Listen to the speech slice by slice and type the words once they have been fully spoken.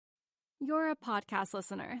You're a podcast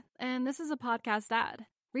listener, and this is a podcast ad.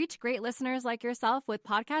 Reach great listeners like yourself with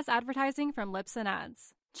podcast advertising from Libsyn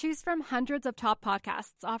Ads. Choose from hundreds of top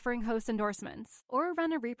podcasts offering host endorsements, or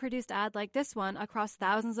run a reproduced ad like this one across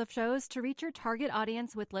thousands of shows to reach your target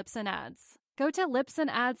audience with Libsyn Ads. Go to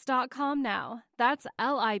libsynads.com now. That's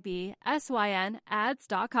LIBSYN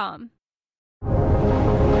ads.com.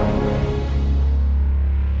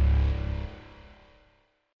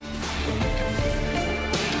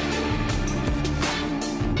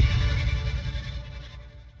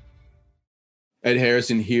 Ed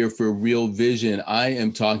Harrison here for Real Vision. I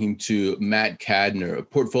am talking to Matt Kadner, a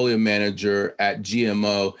portfolio manager at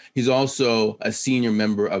GMO. He's also a senior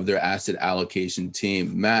member of their asset allocation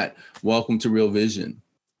team. Matt, welcome to Real Vision.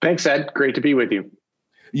 Thanks, Ed. Great to be with you.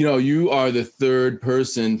 You know, you are the third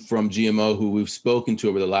person from GMO who we've spoken to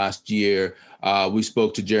over the last year. We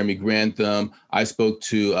spoke to Jeremy Grantham. I spoke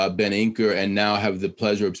to Ben Inker, and now have the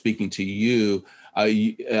pleasure of speaking to you.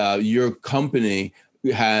 Your company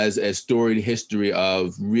has a storied history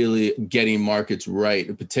of really getting markets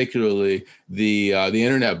right, particularly the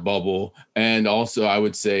internet bubble, and also I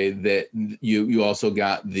would say that you also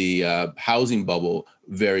got the housing bubble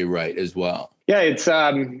very right as well. Yeah, it's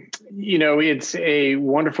it's a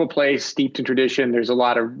wonderful place steeped in tradition. There's a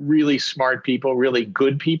lot of really smart people, really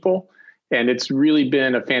good people, and it's really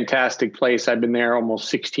been a fantastic place. I've been there almost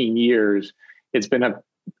 16 years. It's been a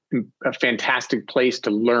fantastic place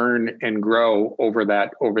to learn and grow over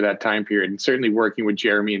that time period. And certainly working with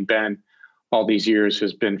Jeremy and Ben all these years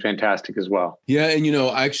has been fantastic as well. Yeah. And,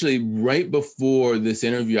 actually right before this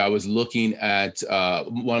interview, I was looking at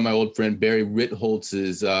one of my old friend, Barry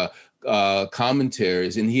Ritholtz's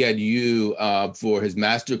commentaries, and he had you for his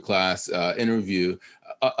masterclass interview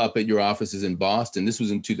up at your offices in Boston. This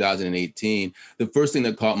was in 2018. The first thing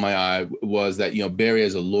that caught my eye was that, Barry,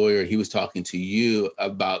 as a lawyer, he was talking to you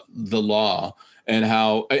about the law and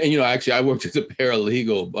how, and actually I worked as a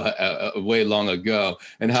paralegal way long ago,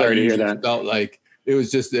 and how you felt like it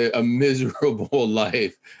was just a miserable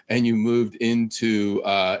life, and you moved into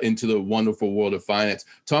the wonderful world of finance.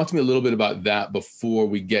 Talk to me a little bit about that before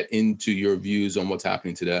we get into your views on what's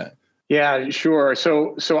happening today. Yeah, sure.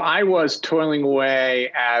 So I was toiling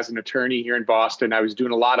away as an attorney here in Boston. I was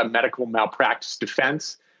doing a lot of medical malpractice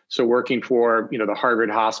defense. So working for, the Harvard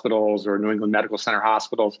hospitals or New England Medical Center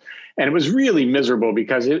hospitals. And it was really miserable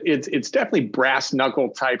because it's definitely brass knuckle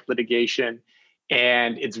type litigation.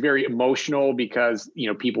 And it's very emotional because,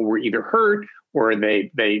 people were either hurt or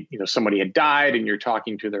they somebody had died and you're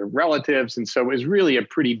talking to their relatives. And so it was really a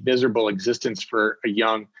pretty miserable existence for a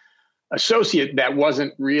young associate that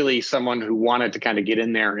wasn't really someone who wanted to kind of get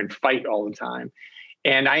in there and fight all the time.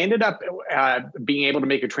 And I ended up being able to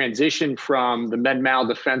make a transition from the med mal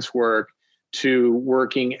defense work to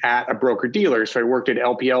working at a broker dealer. So I worked at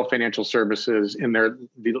LPL Financial Services in their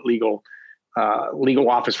legal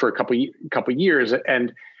office for a couple years.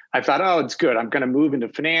 And I thought, oh, it's good. I'm going to move into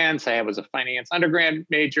finance. I was a finance undergrad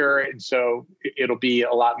major. And so it'll be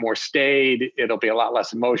a lot more staid. It'll be a lot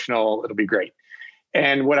less emotional. It'll be great.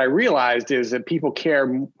 And what I realized is that people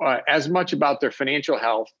care as much about their financial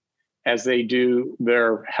health as they do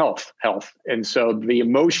their health. And so the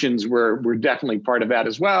emotions were definitely part of that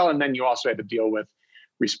as well. And then you also had to deal with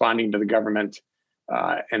responding to the government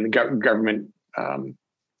and the government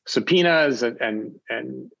subpoenas and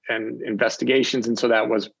investigations. And so that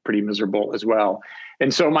was pretty miserable as well.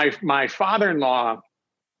 And so my father-in-law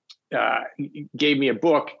gave me a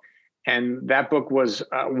book. And that book was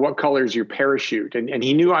What Color Is Your Parachute? And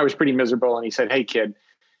he knew I was pretty miserable. And he said, hey, kid,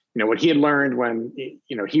 what he had learned when,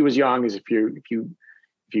 he was young is if you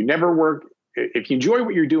never work, if you enjoy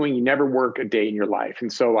what you're doing, you never work a day in your life.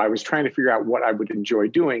 And so I was trying to figure out what I would enjoy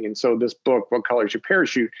doing. And so this book, What Color Is Your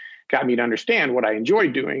Parachute, got me to understand what I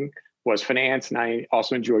enjoyed doing was finance. And I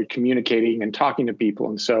also enjoyed communicating and talking to people.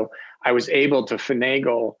 And so I was able to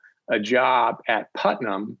finagle a job at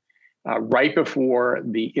Putnam right before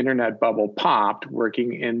the internet bubble popped,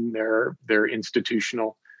 working in their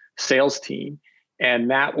institutional sales team. And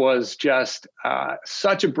that was just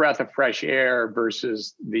such a breath of fresh air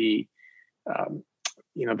versus the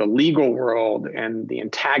legal world and the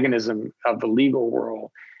antagonism of the legal world,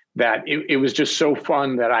 that it was just so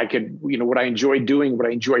fun that I could, what I enjoyed doing, what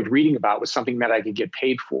I enjoyed reading about was something that I could get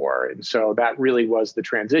paid for. And so that really was the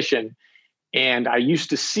transition. And I used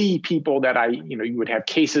to see people that you would have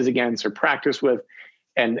cases against or practice with,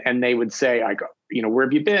 and they would say, where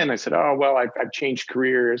have you been? I said, oh, well, I've changed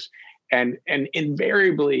careers. And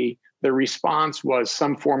invariably the response was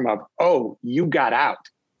some form of, oh, you got out,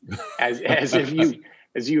 as if you've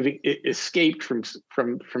escaped from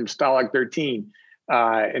Stalag 13.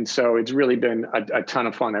 And so it's really been a ton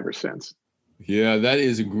of fun ever since. Yeah, that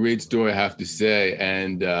is a great story, I have to say.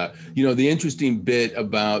 And, the interesting bit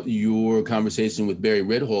about your conversation with Barry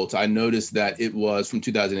Ritholtz, I noticed that it was from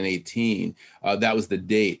 2018. That was the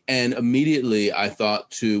date. And immediately I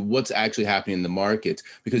thought to what's actually happening in the markets,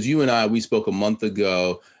 because you and I, we spoke a month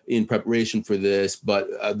ago in preparation for this, but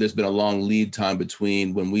there's been a long lead time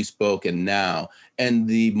between when we spoke and now. And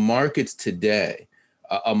the markets today,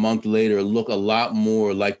 a month later, look a lot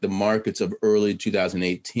more like the markets of early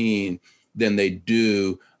 2018 than they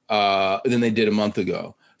did a month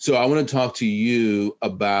ago. So I want to talk to you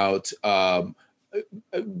about, to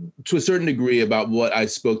a certain degree, about what I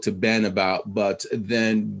spoke to Ben about, but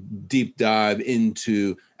then deep dive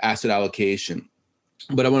into asset allocation.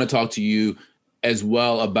 But I want to talk to you as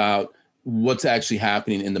well about what's actually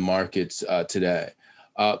happening in the markets today.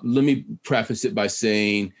 Let me preface it by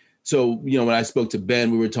saying, so, when I spoke to Ben,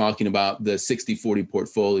 we were talking about the 60-40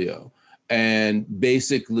 portfolio. And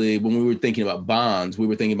basically, when we were thinking about bonds, we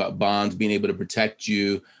were thinking about bonds being able to protect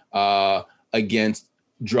you against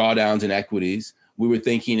drawdowns in equities. We were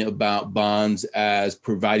thinking about bonds as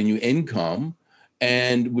providing you income.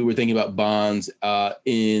 And we were thinking about bonds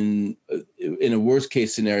in a worst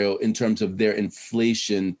case scenario in terms of their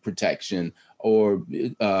inflation protection or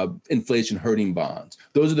inflation hurting bonds.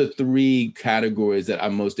 Those are the three categories that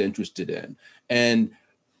I'm most interested in. And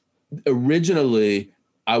originally,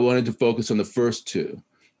 I wanted to focus on the first two,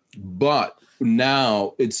 but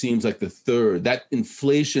now it seems like the third, that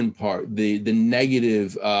inflation part, the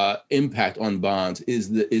negative impact on bonds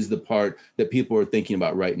is the part that people are thinking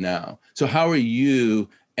about right now. So how are you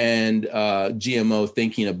and GMO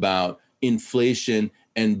thinking about inflation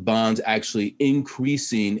and bonds actually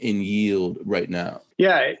increasing in yield right now?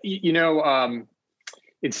 Yeah,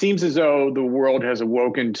 it seems as though the world has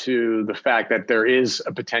awoken to the fact that there is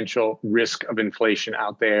a potential risk of inflation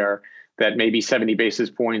out there, that maybe 70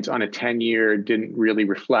 basis points on a 10-year didn't really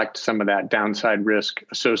reflect some of that downside risk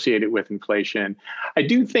associated with inflation. I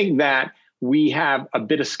do think that we have a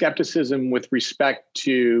bit of skepticism with respect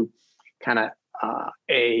to kind of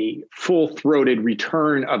a full-throated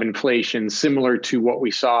return of inflation similar to what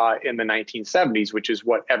we saw in the 1970s, which is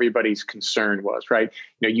what everybody's concern was, right?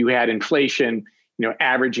 You had inflation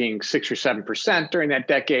averaging 6 or 7% during that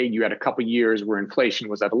decade. You had a couple of years where inflation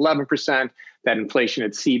was at 11%. That inflation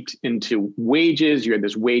had seeped into wages. You had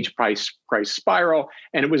this wage price spiral.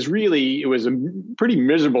 And it was a pretty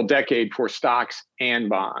miserable decade for stocks and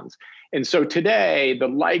bonds. And so today, the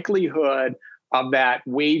likelihood of that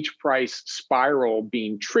wage price spiral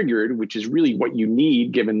being triggered, which is really what you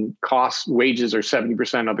need given wages are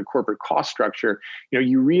 70% of the corporate cost structure,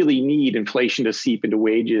 you really need inflation to seep into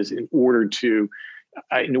wages in order to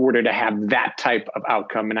have that type of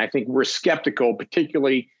outcome. And I think we're skeptical,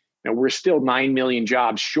 particularly, we're still 9 million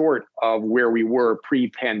jobs short of where we were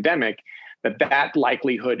pre-pandemic, that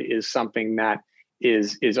likelihood is something that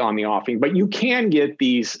is on the offing. But you can get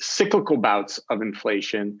these cyclical bouts of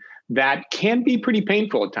inflation that can be pretty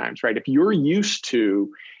painful at times, right? If you're used to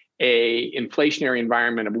a inflationary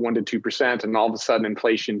environment of 1% to 2%, and all of a sudden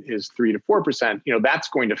inflation is 3% to 4%, that's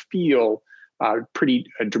going to feel pretty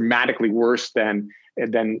dramatically worse than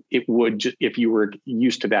it would if you were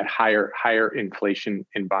used to that higher inflation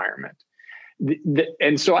environment.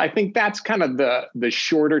 And so I think that's kind of the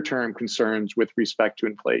shorter term concerns with respect to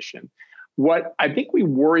inflation. What I think we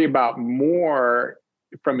worry about more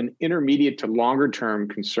from an intermediate to longer term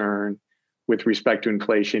concern with respect to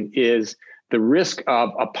inflation is the risk of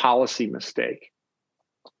a policy mistake.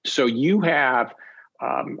 So you have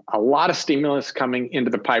a lot of stimulus coming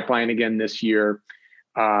into the pipeline again this year.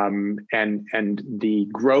 And the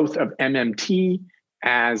growth of MMT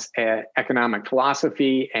as an economic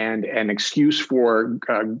philosophy and an excuse for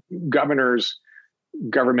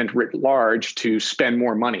government writ large to spend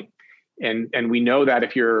more money. And we know that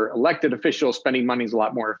if you're elected official, spending money is a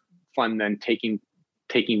lot more fun than taking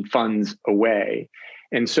funds away.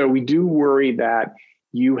 And so we do worry that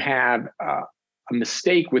you have a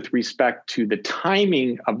mistake with respect to the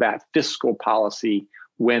timing of that fiscal policy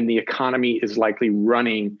when the economy is likely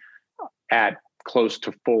running at close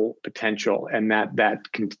to full potential, and that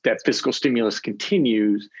fiscal stimulus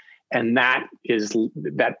continues, and that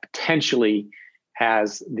potentially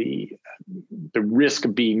has the risk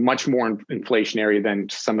of being much more inflationary than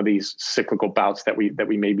some of these cyclical bouts that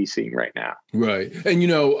we may be seeing right now. Right. And,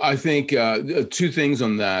 I think two things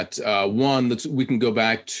on that. One, we can go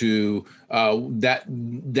back to that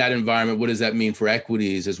environment, what does that mean for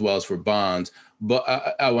equities as well as for bonds?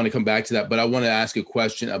 But I want to come back to that. But I want to ask a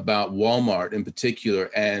question about Walmart in particular,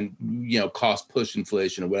 and cost push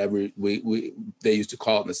inflation, or whatever they used to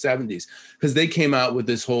call it in the 70s, because they came out with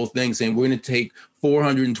this whole thing saying we're going to take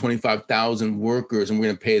 425,000 workers and we're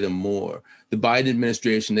going to pay them more. The Biden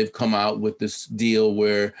administration, they've come out with this deal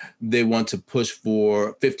where they want to push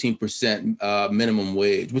for 15% minimum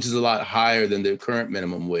wage, which is a lot higher than the current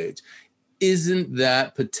minimum wage. Isn't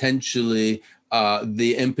that potentially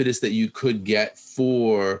the impetus that you could get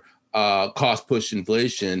for cost push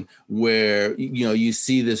inflation, where you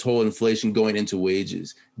see this whole inflation going into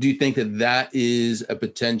wages? Do you think that is a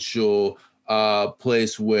potential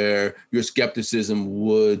place where your skepticism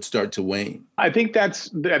would start to wane? I think that's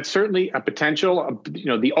certainly a potential.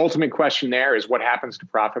 The ultimate question there is what happens to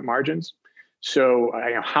profit margins. So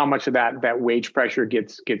how much of that wage pressure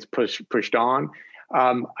gets pushed on.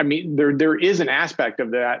 There is an aspect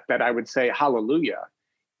of that I would say hallelujah,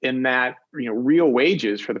 in that real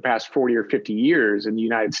wages for the past 40 or 50 years in the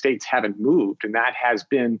United States haven't moved, and that has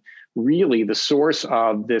been really the source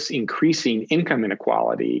of this increasing income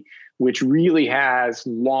inequality, which really has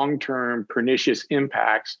long-term pernicious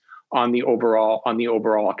impacts on the overall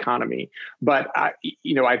economy. But I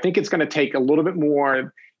think it's going to take a little bit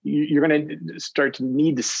more. You're going to start to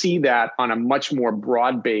need to see that on a much more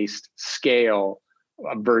broad-based scale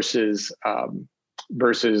versus a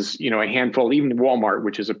handful, even Walmart,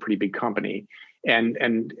 which is a pretty big company,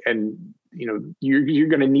 and you're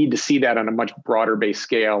going to need to see that on a much broader based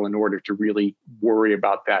scale in order to really worry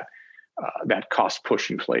about that cost push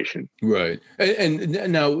inflation. Right. And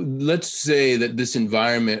now let's say that this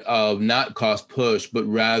environment of not cost push, but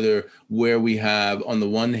rather where we have, on the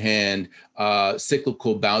one hand,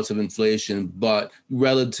 cyclical bouts of inflation, but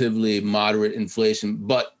relatively moderate inflation,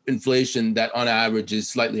 but inflation that on average is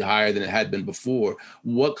slightly higher than it had been before.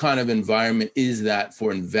 What kind of environment is that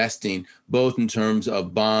for investing, both in terms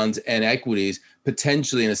of bonds and equities,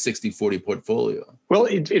 potentially in a 60-40 portfolio? Well,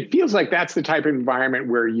 it feels like that's the type of environment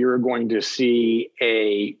where you're going to see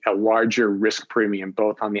a larger risk premium,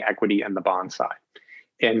 both on the equity and the bond side.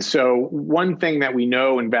 And so one thing that we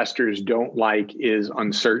know investors don't like is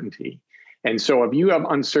uncertainty. And so if you have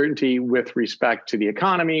uncertainty with respect to the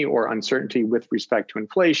economy or uncertainty with respect to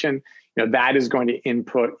inflation, that is going to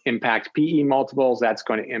impact PE multiples. That's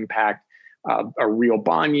going to impact real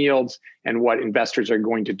bond yields and what investors are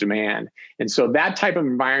going to demand. And so that type of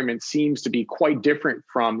environment seems to be quite different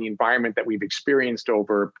from the environment that we've experienced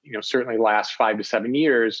over, certainly the last 5 to 7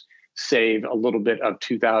 years, save a little bit of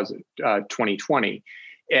 2020.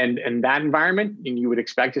 And that environment, and you would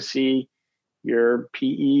expect to see your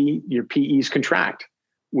PEs contract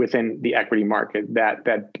within the equity market.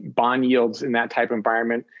 That bond yields in that type of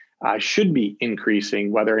environment should be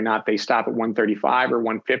increasing, whether or not they stop at 135 or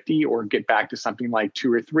 150 or get back to something like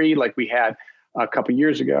 2 or 3 like we had a couple of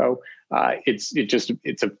years ago.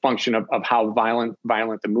 It's a function of how violent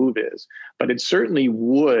the move is. But it certainly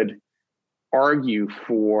would argue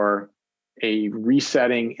for a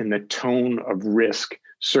resetting in the tone of risk,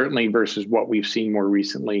 certainly versus what we've seen more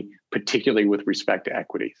recently, particularly with respect to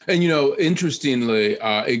equities. And, interestingly,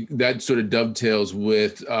 that sort of dovetails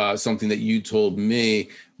with something that you told me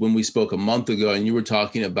when we spoke a month ago, and you were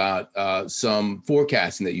talking about some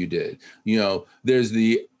forecasting that you did. There's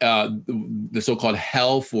the so-called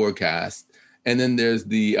hell forecast, and then there's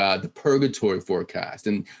the purgatory forecast.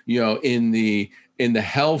 And, in the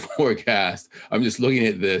hell forecast, I'm just looking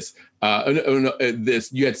at this.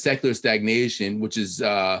 You had secular stagnation, which is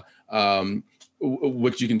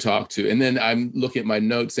which you can talk to. And then I'm looking at my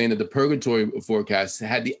notes saying that the purgatory forecast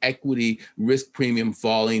had the equity risk premium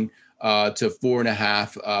falling to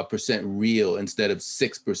 4.5% real instead of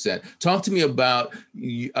 6%. Talk to me about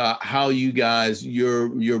how you guys,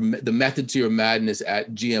 the method to your madness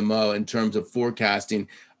at GMO in terms of forecasting,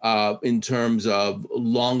 in terms of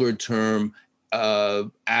longer term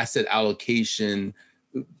asset allocation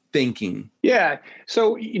thinking. Yeah.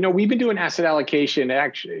 So, we've been doing asset allocation,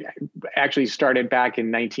 actually started back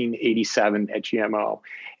in 1987 at GMO.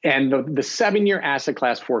 And the 7-year asset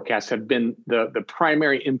class forecasts have been the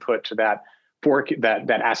primary input to that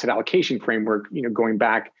asset allocation framework, going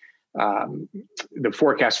back. The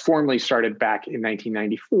forecast formally started back in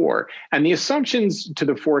 1994. And the assumptions to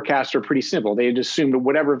the forecast are pretty simple. They had assumed that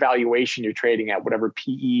whatever valuation you're trading at, whatever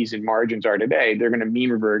PEs and margins are today, they're going to mean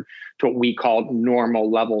revert to what we call normal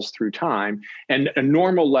levels through time. And a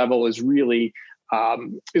normal level is really a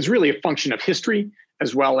function of history,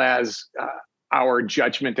 as well as our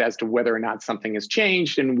judgment as to whether or not something has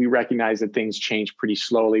changed. And we recognize that things change pretty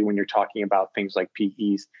slowly when you're talking about things like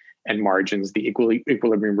PEs and margins. The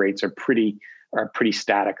equilibrium rates are pretty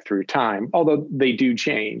static through time, although they do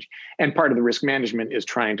change. And part of the risk management is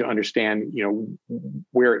trying to understand,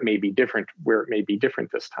 where it may be different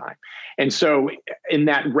this time. And so in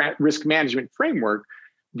that risk management framework,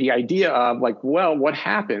 the idea of what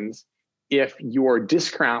happens if your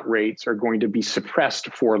discount rates are going to be suppressed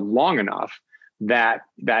for long enough that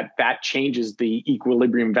changes the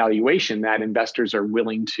equilibrium valuation that investors are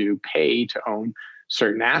willing to pay to own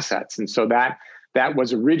certain assets. And so that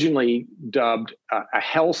was originally dubbed a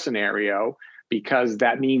hell scenario, because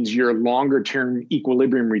that means your longer term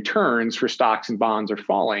equilibrium returns for stocks and bonds are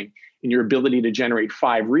falling, and your ability to generate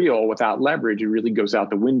 5 real without leverage, it really goes out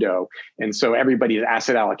the window. And so everybody's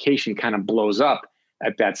asset allocation kind of blows up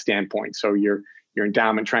at that standpoint. So your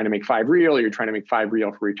endowment trying to make 5 real, you're trying to make 5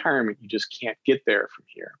 real for retirement, you just can't get there from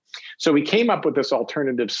here. So we came up with this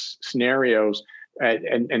alternative scenarios,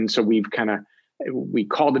 and so we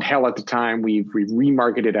called it hell at the time. We've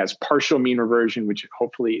remarketed it as partial mean reversion, which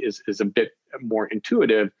hopefully is a bit more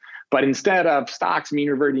intuitive. But instead of stocks mean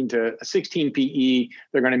reverting to a 16 PE,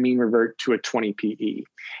 they're going to mean revert to a 20 PE.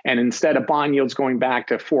 And instead of bond yields going back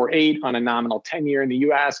to 4.8 on a nominal 10-year in the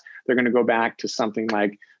US, they're going to go back to something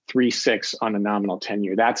like 3.6 on a nominal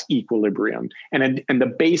 10-year. That's equilibrium. And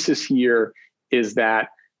the basis here is that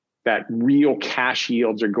real cash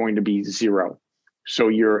yields are going to be zero. So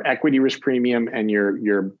your equity risk premium and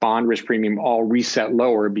your bond risk premium all reset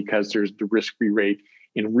lower, because there's the risk-free rate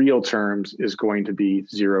in real terms is going to be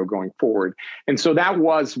zero going forward. And so that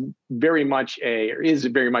is very much a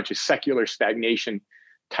secular stagnation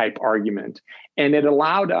type argument. And it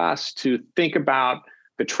allowed us to think about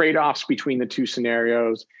the trade-offs between the two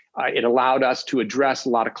scenarios. It allowed us to address a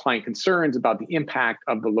lot of client concerns about the impact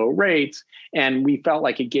of the low rates. And we felt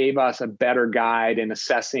like it gave us a better guide in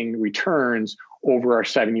assessing returns over our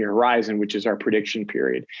 7-year horizon, which is our prediction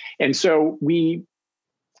period. And so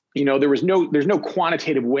there's no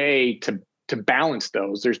quantitative way to balance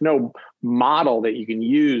those. There's no model that you can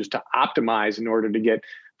use to optimize in order to get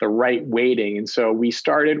the right weighting. And so we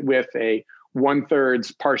started with a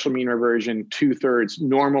 1/3 partial mean reversion, 2/3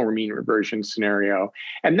 normal mean reversion scenario.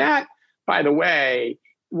 And that, by the way,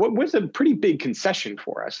 was a pretty big concession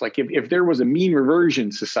for us. Like if there was a mean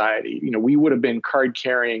reversion society, we would have been card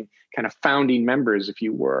carrying kind of founding members, if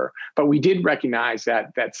you were. But we did recognize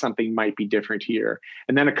that something might be different here.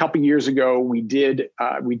 And then a couple of years ago, we did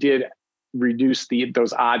reduce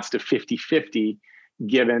those odds to 50-50,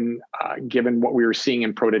 given what we were seeing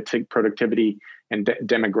in productivity and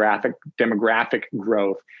demographic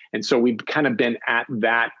growth. And so we've kind of been at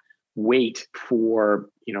that weight for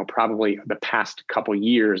probably the past couple of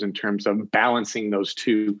years in terms of balancing those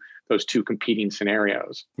two competing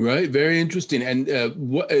scenarios. Right. Very interesting. And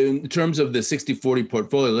what, in terms of the 60-40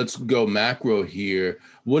 portfolio, let's go macro here.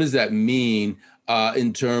 What does that mean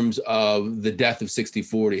in terms of the death of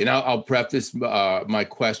 60-40? And I'll preface my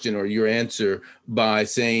question or your answer by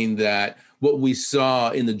saying that what we saw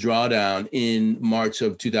in the drawdown in March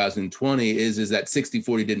of 2020 is that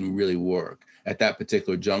 60-40 didn't really work at that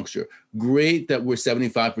particular juncture. Great that we're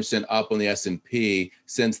 75% up on the S&P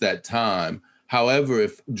since that time. However,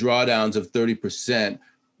 if drawdowns of 30%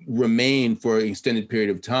 remain for an extended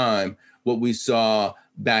period of time, what we saw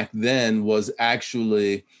back then was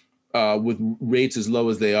actually, with rates as low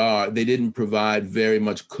as they are, they didn't provide very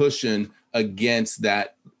much cushion against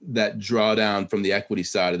that drawdown from the equity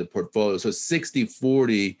side of the portfolio. So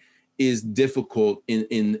 60-40 is difficult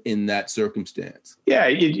in that circumstance. Yeah,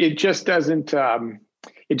 it just doesn't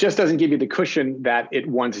give you the cushion that it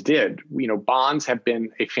once did. Bonds have been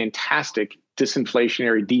a fantastic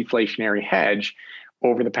disinflationary, deflationary hedge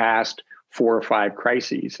over the past 4 or 5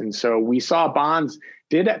 crises. And so we saw bonds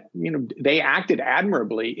they acted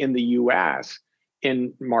admirably in the US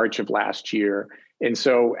in March of last year. And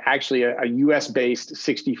so actually a US-based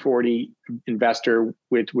 60-40 investor,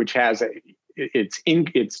 which has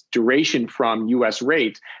its duration from US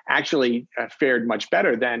rates, actually fared much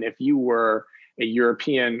better than if you were a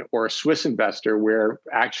European or a Swiss investor, where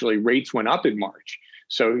actually rates went up in March.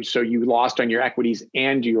 So you lost on your equities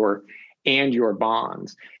and your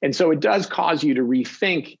bonds. And so it does cause you to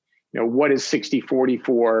rethink, what is 60-40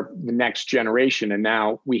 for the next generation? And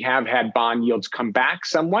now we have had bond yields come back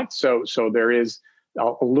somewhat. So there is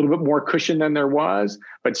a little bit more cushion than there was,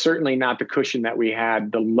 but certainly not the cushion that we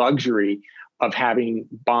had the luxury of having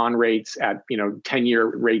bond rates at 10-year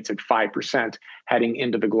rates at 5% heading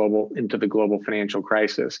into the global financial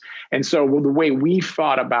crisis. And so the way we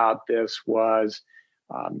thought about this was,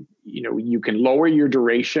 you can lower your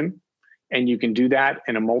duration, and you can do that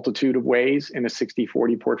in a multitude of ways in a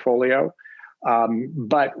 60-40 portfolio.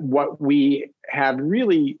 But what we have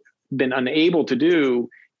really been unable to do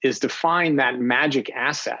is to find that magic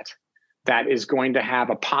asset that is going to have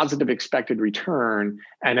a positive expected return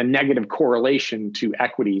and a negative correlation to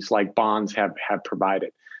equities like bonds have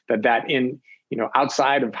provided. That in,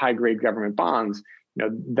 outside of high grade government bonds,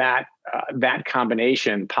 that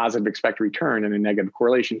combination, positive expected return and a negative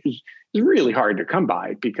correlation, is really hard to come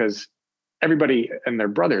by, because everybody and their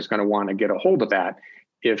brother is going to want to get a hold of that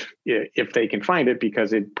if they can find it,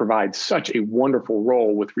 because it provides such a wonderful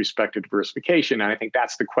role with respect to diversification. And I think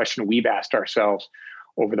that's the question we've asked ourselves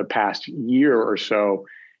over the past year or so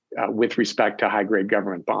with respect to high grade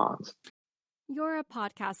government bonds. You're a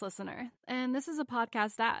podcast listener, and this is a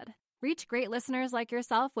podcast ad. Reach great listeners like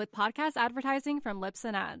yourself with podcast advertising from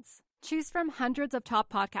Libsyn Ads. Choose from hundreds of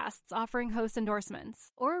top podcasts offering host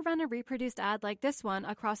endorsements, or run a reproduced ad like this one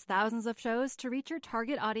across thousands of shows to reach your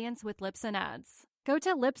target audience with Libsyn Ads. Go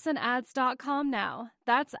to libsynads.com now.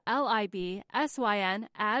 That's LIBSYN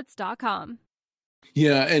ads.com.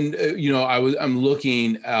 Yeah, and I'm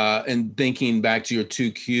looking and thinking back to your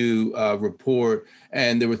 2Q report,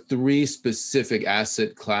 and there were three specific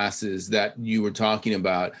asset classes that you were talking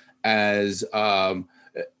about as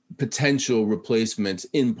potential replacements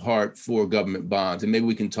in part for government bonds. And maybe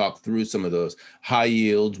we can talk through some of those. High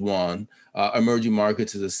yield, one, emerging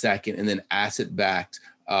markets is a second, and then asset-backed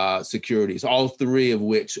securities, all three of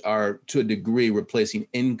which are to a degree replacing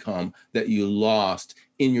income that you lost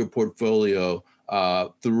in your portfolio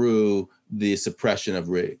through the suppression of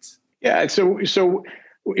rates. Yeah, so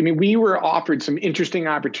we were offered some interesting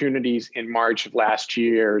opportunities in March of last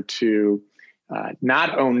year to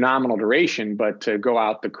not own nominal duration, but to go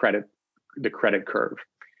out the credit curve.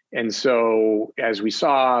 And so as we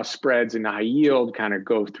saw spreads in high yield kind of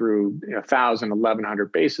go through 1,000,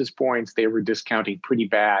 1,100 basis points, they were discounting pretty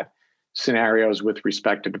bad scenarios with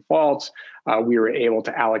respect to defaults. We were able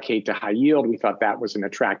to allocate to high yield. We thought that was an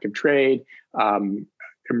attractive trade.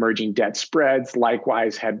 Emerging debt spreads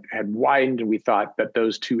likewise had widened, and we thought that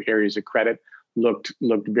those two areas of credit looked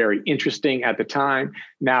very interesting at the time.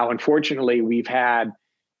 Now, unfortunately, we've had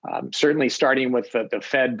certainly starting with the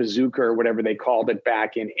Fed bazooka or whatever they called it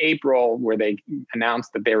back in April, where they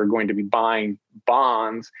announced that they were going to be buying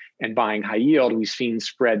bonds and buying high yield. We've seen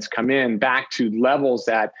spreads come in back to levels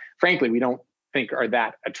that, frankly, we don't think are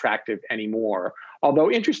that attractive anymore. Although,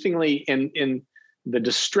 interestingly, in the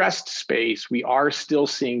distressed space, we are still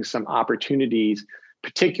seeing some opportunities,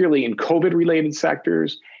 particularly in COVID-related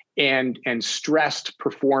sectors and stressed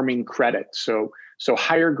performing credit. So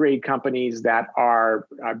higher grade companies that are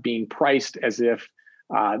being priced as if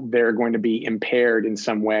they're going to be impaired in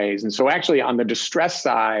some ways. And so actually on the distress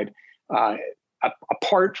side,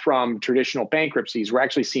 apart from traditional bankruptcies, we're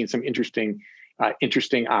actually seeing some interesting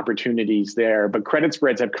opportunities there. But credit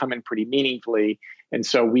spreads have come in pretty meaningfully. And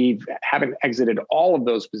so we haven't exited all of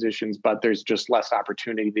those positions, but there's just less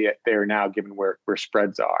opportunity there now given where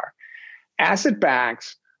spreads are. Asset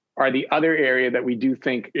backs are the other area that we do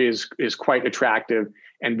think is quite attractive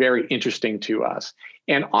and very interesting to us.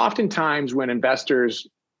 And oftentimes when investors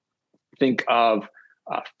think of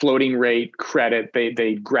floating rate credit,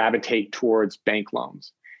 they gravitate towards bank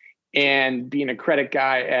loans. And being a credit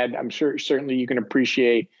guy, Ed, I'm sure certainly you can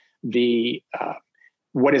appreciate the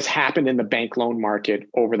what has happened in the bank loan market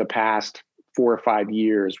over the past 4 or 5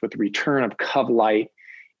 years with the return of cov-lite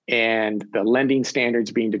and the lending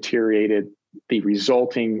standards being deteriorated, the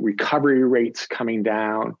resulting recovery rates coming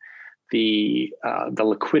down, the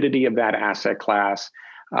liquidity of that asset class.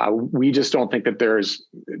 We just don't think that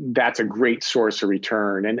that's a great source of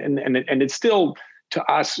return. And it still, to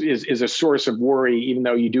us, is a source of worry, even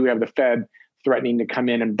though you do have the Fed threatening to come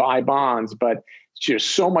in and buy bonds. But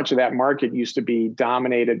just so much of that market used to be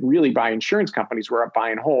dominated really by insurance companies who are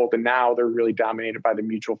buy and hold. And now they're really dominated by the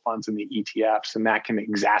mutual funds and the ETFs. And that can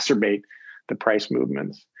exacerbate the price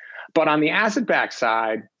movements. But on the asset-backed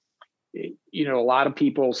side, a lot of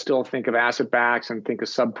people still think of asset-backs and think of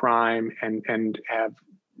subprime and have,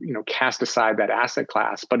 cast aside that asset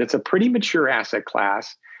class. But it's a pretty mature asset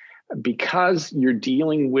class because you're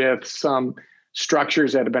dealing with some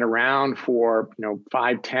structures that have been around for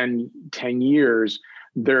 5, 10 years.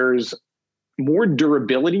 There's more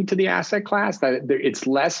durability to the asset class, that it's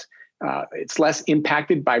less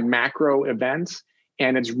impacted by macro events.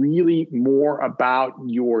 And it's really more about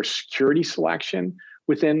your security selection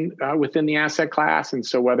within the asset class. And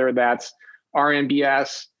so whether that's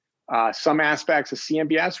RMBS, some aspects of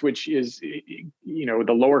CMBS, which is,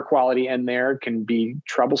 the lower quality end there can be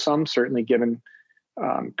troublesome, certainly given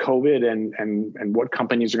COVID and what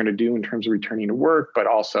companies are going to do in terms of returning to work, but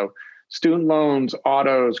also student loans,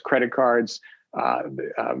 autos, credit cards.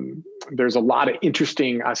 There's a lot of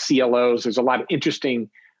interesting CLOs. There's a lot of interesting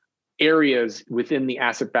areas within the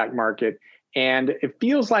asset-backed market. And it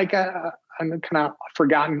feels like a kind of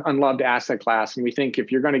forgotten, unloved asset class. And we think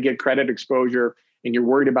if you're going to get credit exposure and you're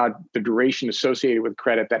worried about the duration associated with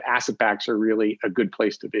credit, that asset backs are really a good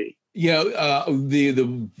place to be.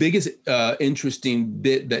 The biggest interesting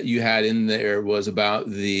bit that you had in there was about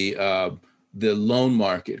the loan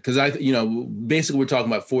market, because basically we're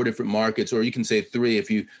talking about 4 different markets, or you can say 3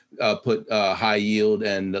 if you put high yield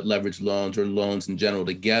and leveraged loans or loans in general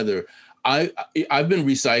together. I've been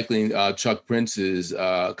recycling Chuck Prince's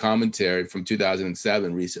commentary from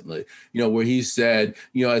 2007 recently, where he said,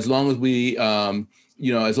 as long as we,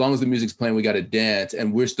 as long as the music's playing, we got to dance,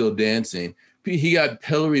 and we're still dancing. He got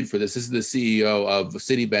pilloried for this. This is the CEO of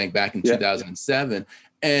Citibank back in 2007.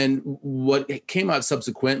 And what came out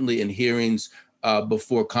subsequently in hearings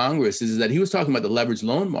before Congress is that he was talking about the leveraged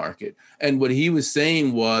loan market. And what he was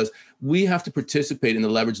saying was, we have to participate in the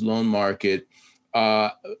leveraged loan market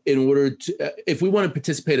in order to, if we want to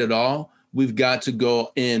participate at all, we've got to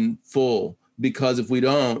go in full, because if we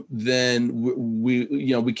don't, then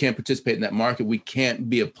we can't participate in that market. We can't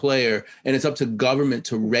be a player, and it's up to government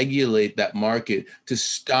to regulate that market to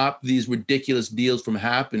stop these ridiculous deals from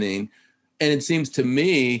happening. And it seems to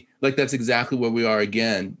me like that's exactly where we are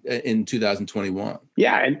again in 2021.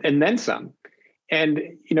 Yeah, and then some. And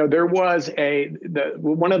there was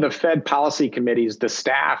one of the Fed policy committees, the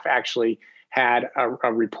staff actually had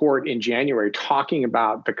a report in January talking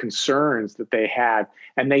about the concerns that they had,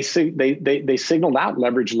 and they signaled out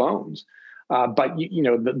leveraged loans. But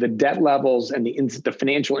the debt levels and the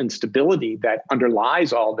financial instability that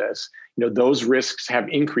underlies all this, those risks have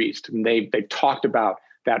increased, and they've talked about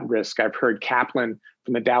that risk. I've heard Kaplan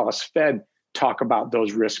from the Dallas Fed talk about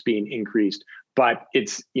those risks being increased, but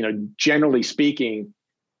it's generally speaking,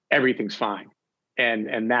 everything's fine.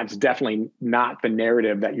 And that's definitely not the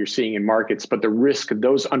narrative that you're seeing in markets, but the risk,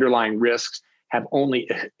 those underlying risks have only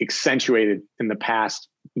accentuated in the past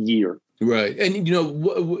year. Right. And,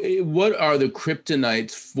 what are the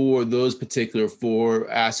kryptonites for those particular 4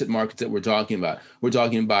 asset markets that we're talking about? We're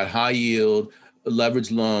talking about high yield,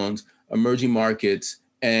 leveraged loans, emerging markets,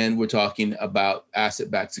 and we're talking about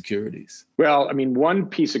asset-backed securities. Well, I mean, one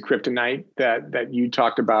piece of kryptonite that you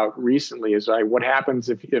talked about recently is what happens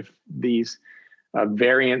if these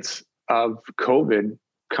variants of COVID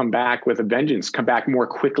come back with a vengeance, come back more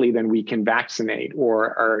quickly than we can vaccinate,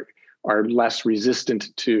 or are less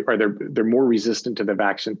resistant to, or they're more resistant to the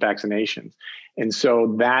vaccinations. And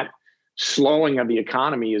so that slowing of the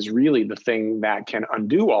economy is really the thing that can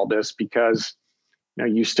undo all this, because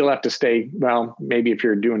you still have to stay, well, maybe if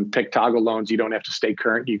you're doing PIK toggle loans, you don't have to stay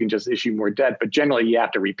current. You can just issue more debt, but generally you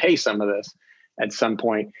have to repay some of this at some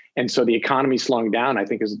point. And so the economy slowing down, I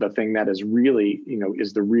think, is the thing that is really,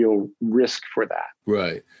 is the real risk for that.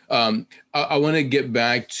 Right. I want to get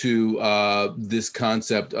back to this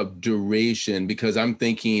concept of duration, because I'm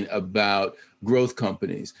thinking about growth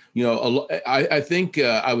companies. I think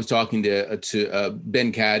I was talking to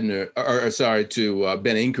Ben Cadner, to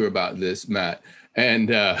Ben Inker about this, Matt, and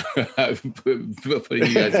putting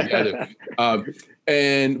you guys together.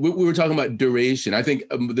 And we were talking about duration. I think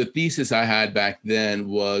the thesis I had back then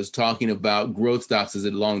was talking about growth stocks as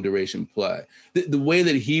a long duration play. The way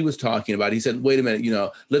that he was talking about it, he said, wait a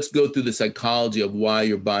minute, let's go through the psychology of why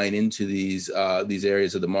you're buying into these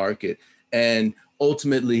areas of the market. And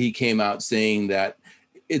ultimately, he came out saying that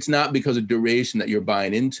it's not because of duration that you're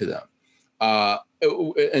buying into them.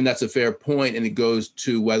 And that's a fair point. And it goes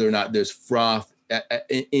to whether or not there's froth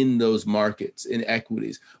in those markets, in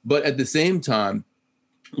equities. But at the same time,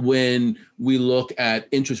 when we look at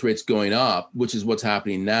interest rates going up, which is what's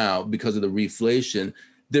happening now because of the reflation,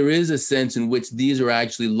 there is a sense in which these are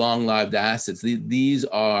actually long-lived assets. These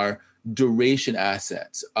are duration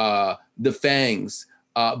assets. The FANGs,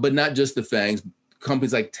 but not just the FANGs,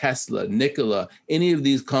 companies like Tesla, Nikola, any of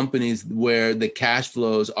these companies where the cash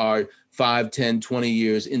flows are 5, 10, 20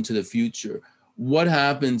 years into the future. What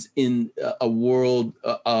happens in a world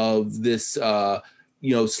of this,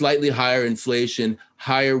 slightly higher inflation,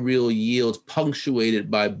 higher real yields punctuated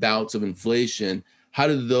by bouts of inflation? How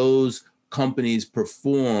do those companies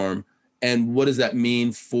perform? And what does that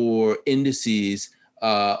mean for indices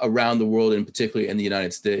around the world, and particularly in the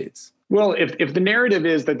United States? Well, if the narrative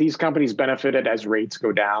is that these companies benefited as rates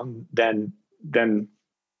go down, then the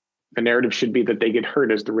narrative should be that they get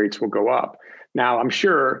hurt as the rates will go up. Now, I'm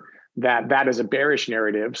sure that is a bearish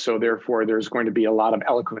narrative, so therefore there's going to be a lot of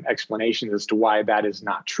eloquent explanations as to why that is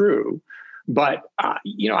not true. But I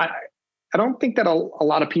don't think that a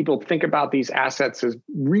lot of people think about these assets as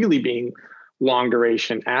really being long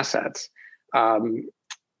duration assets.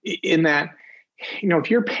 In that, if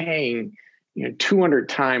you're paying 200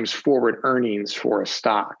 times forward earnings for a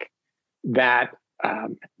stock, that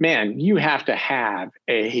man, you have to have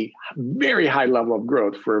a very high level of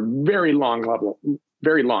growth for a very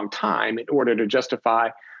long time in order to justify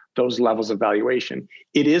those levels of valuation.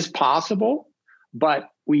 It is possible, but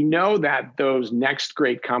we know that those next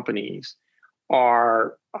great companies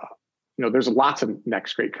are, there's lots of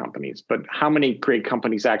next great companies, but how many great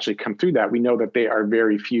companies actually come through that? We know that they are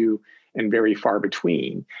very few and very far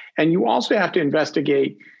between. And you also have to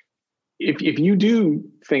investigate, if you do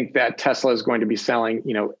think that Tesla is going to be selling,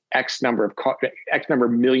 X number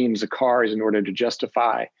of millions of cars in order to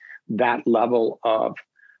justify that level of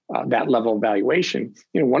valuation,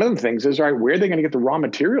 one of the things is, all right, where are they going to get the raw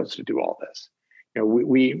materials to do all this?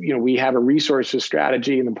 We have a resources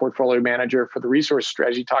strategy, and the portfolio manager for the resource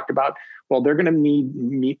strategy talked about, well, they're going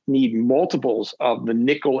to need multiples of the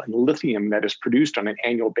nickel and lithium that is produced on an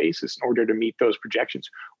annual basis in order to meet those projections.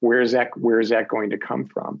 Where is that going to come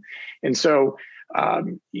from? And so,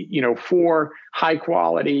 for high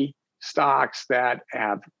quality stocks that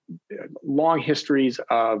have long histories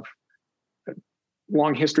of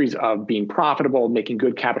being profitable, making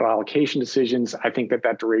good capital allocation decisions, I think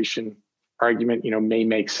that duration argument, may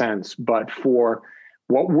make sense. But for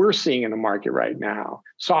what we're seeing in the market right now,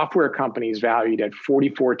 software companies valued at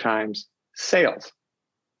 44 times sales,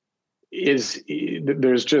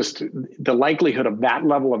 there's just the likelihood of that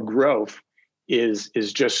level of growth is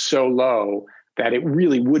just so low that it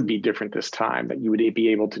really would be different this time, that you would be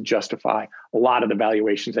able to justify a lot of the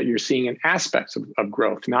valuations that you're seeing in aspects of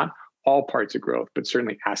growth, not all parts of growth, but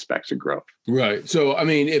certainly aspects of growth. Right. So, I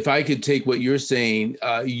mean, if I could take what you're saying,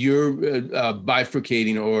 you're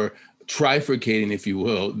bifurcating or trifurcating, if you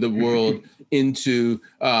will, the world into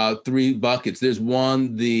three buckets. There's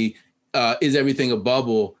one, is everything a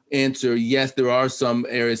bubble? Answer, yes, there are some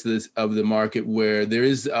areas of the market where there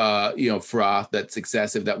is, froth that's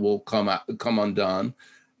excessive that will come undone.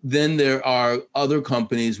 Then there are other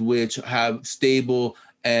companies which have stable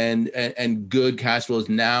and good cash flows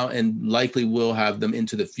now and likely will have them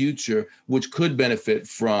into the future, which could benefit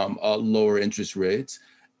from lower interest rates.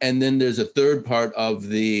 And then there's a third part of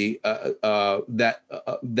the that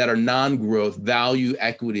are non-growth value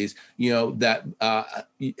equities, that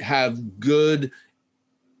have good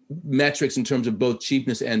metrics in terms of both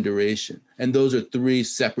cheapness and duration. And those are three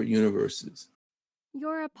separate universes.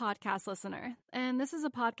 You're a podcast listener, and this is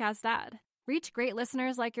a podcast ad. Reach great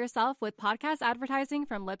listeners like yourself with podcast advertising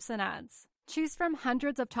from Libsyn Ads. Choose from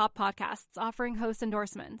hundreds of top podcasts offering host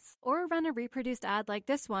endorsements, or run a reproduced ad like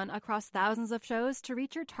this one across thousands of shows to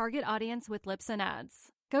reach your target audience with Libsyn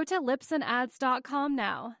Ads. Go to libsynads.com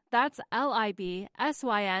now. That's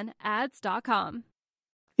LIBSYN ads.com.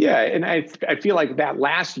 Yeah, and I feel like that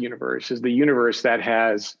last universe is the universe that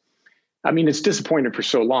has, it's disappointed for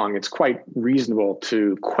so long. It's quite reasonable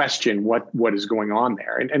to question what is going on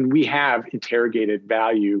there. And we have interrogated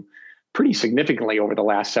value pretty significantly over the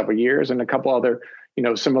last several years. And a couple other,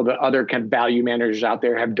 some of the other kind of value managers out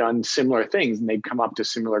there have done similar things, and they've come up to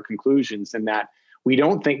similar conclusions, and that we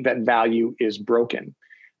don't think that value is broken.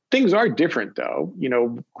 Things are different, though.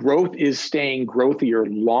 Growth is staying growthier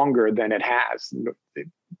longer than it has.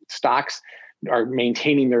 Stocks are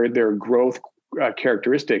maintaining their growth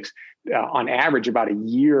characteristics on average about a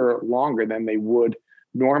year longer than they would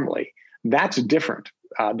normally. That's different.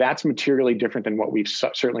 That's materially different than what we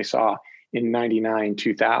certainly saw in 99,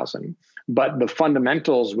 2000. But the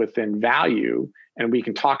fundamentals within value, and we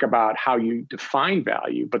can talk about how you define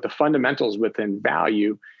value, but the fundamentals within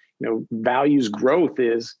value, value's growth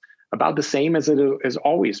is about the same as it has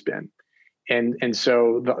always been. And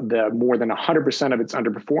so the more than 100% of its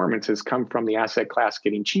underperformance has come from the asset class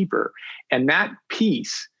getting cheaper. And that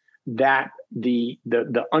piece, that the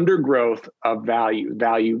undergrowth of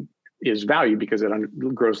value is value because it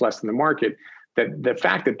grows less than the market, that the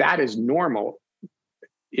fact that is normal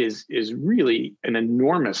is really an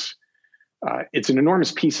enormous, it's an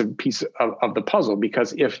enormous piece of the puzzle,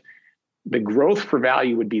 because if the growth for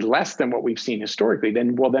value would be less than what we've seen historically,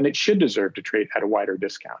 then it should deserve to trade at a wider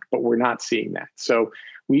discount. But we're not seeing that. So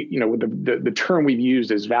the term we've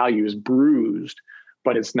used as value is bruised,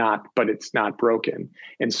 but it's not broken.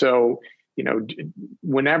 And so,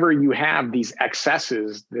 whenever you have these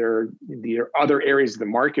excesses, there are other areas of the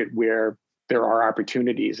market where there are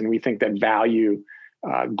opportunities. And we think that value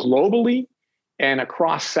globally and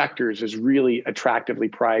across sectors is really attractively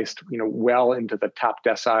priced, well into the top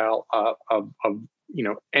decile of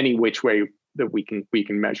any which way that we can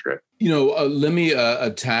measure it. Let me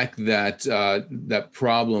attack that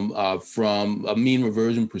problem from a mean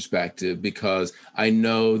reversion perspective, because I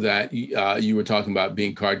know that you were talking about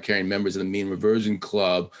being card-carrying members of the Mean Reversion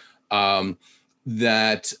Club.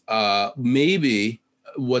 that maybe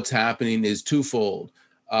what's happening is twofold.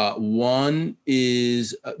 One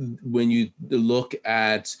is when you look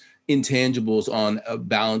at intangibles on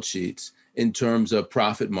balance sheets in terms of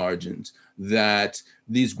profit margins, that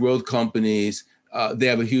these growth companies, they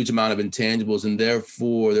have a huge amount of intangibles, and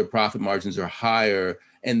therefore their profit margins are higher.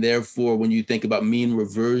 And therefore, when you think about mean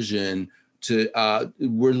reversion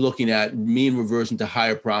we're looking at mean reversion to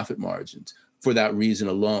higher profit margins for that reason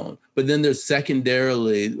alone. But then there's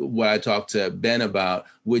secondarily what I talked to Ben about,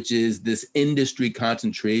 which is this industry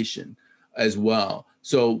concentration as well.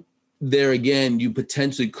 So there again, you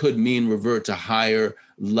potentially could mean revert to higher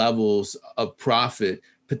levels of profit,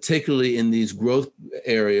 particularly in these growth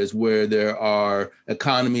areas where there are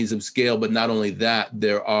economies of scale, but not only that,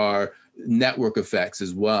 there are network effects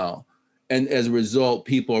as well. And as a result,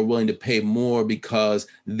 people are willing to pay more because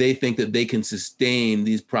they think that they can sustain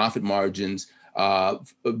these profit margins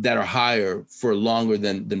that are higher for longer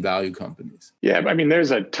than value companies. Yeah, I mean,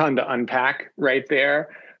 there's a ton to unpack right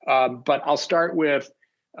there. But I'll start with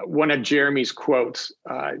one of Jeremy's quotes.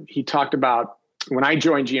 He talked about when I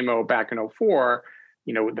joined GMO back in 2004,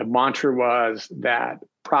 the mantra was that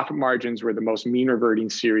profit margins were the most mean reverting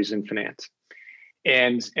series in finance.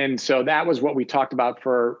 And so that was what we talked about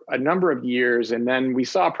for a number of years. And then we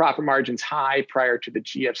saw profit margins high prior to the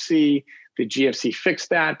GFC. The GFC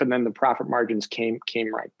fixed that, but then the profit margins came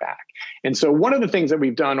right back. And so one of the things that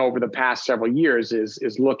we've done over the past several years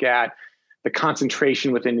is look at the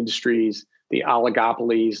concentration within industries, the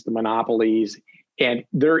oligopolies, the monopolies, and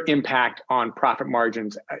their impact on profit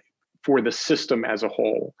margins for the system as a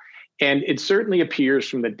whole. And it certainly appears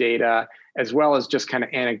from the data, as well as just kind of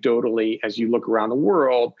anecdotally, as you look around the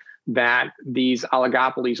world, that these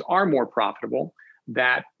oligopolies are more profitable,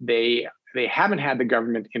 that they haven't had the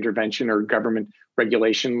government intervention or government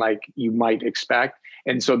regulation like you might expect.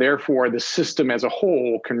 And so therefore, the system as a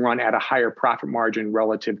whole can run at a higher profit margin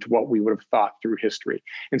relative to what we would have thought through history.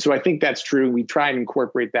 And so I think that's true. We try and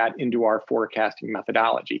incorporate that into our forecasting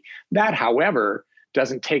methodology. That, however,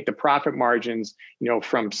 doesn't take the profit margins,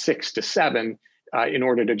 from 6 to 7 in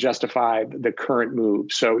order to justify the current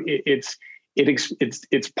move. So it's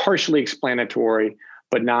partially explanatory,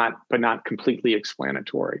 but not completely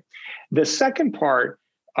explanatory. The second part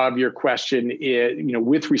of your question is,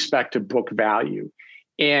 with respect to book value,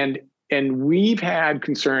 and we've had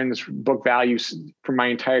concerns for book values for my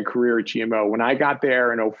entire career at GMO. When I got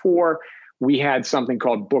there in 2004, we had something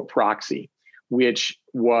called book proxy, which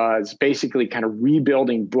was basically kind of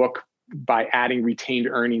rebuilding book by adding retained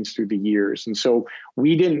earnings through the years. And so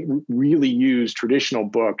we didn't really use traditional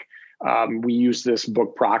book. We used this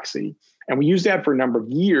book proxy. And we used that for a number of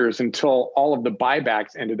years until all of the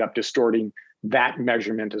buybacks ended up distorting that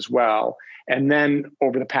measurement as well. And then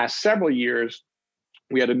over the past several years,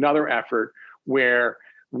 we had another effort where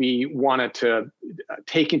we wanted to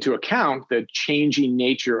take into account the changing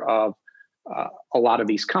nature of a lot of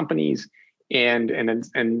these companies and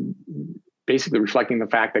basically reflecting the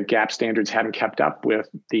fact that GAAP standards haven't kept up with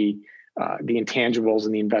the intangibles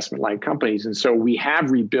and the investment-like companies. And so we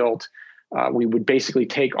have rebuilt. We would basically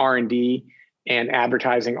take R&D and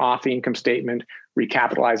advertising off the income statement,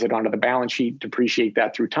 recapitalize it onto the balance sheet, depreciate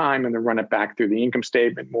that through time, and then run it back through the income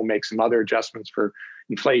statement. We'll make some other adjustments for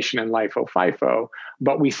inflation and LIFO, FIFO.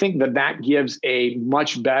 But we think that gives a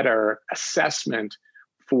much better assessment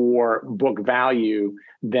for book value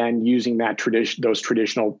than using those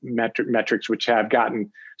traditional metrics, which have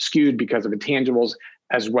gotten skewed because of intangibles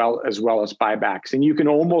as well as buybacks. And you can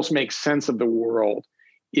almost make sense of the world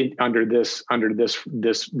under this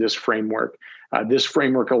framework. This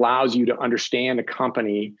framework allows you to understand a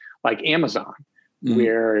company like Amazon,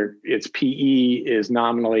 where its PE is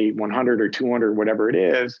nominally 100 or 200, whatever it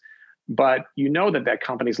is, but that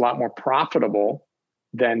company is a lot more profitable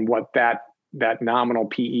than what that nominal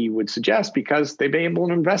PE would suggest because they've been able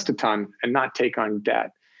to invest a ton and not take on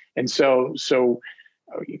debt. And so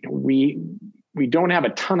we don't have a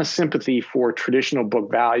ton of sympathy for traditional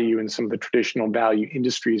book value in some of the traditional value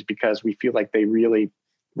industries because we feel like they really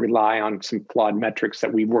rely on some flawed metrics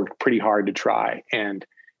that we worked pretty hard to try and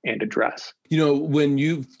address. When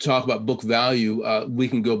you talk about book value, we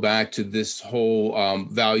can go back to this whole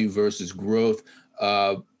value versus growth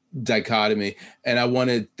dichotomy. And I want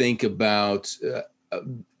to think about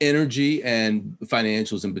energy and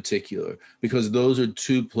financials in particular, because those are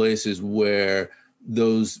two places where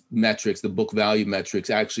those metrics, the book value metrics,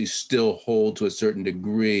 actually still hold to a certain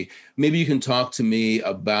degree. Maybe you can talk to me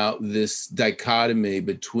about this dichotomy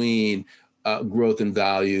between growth and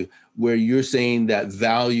value, where you're saying that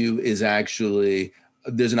value is actually,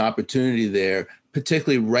 there's an opportunity there,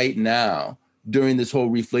 particularly right now, during this whole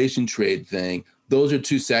reflation trade thing, those are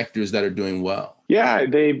two sectors that are doing well. Yeah,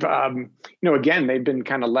 they've, again, they've been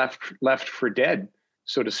kind of left for dead,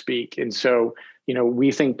 so to speak. And so,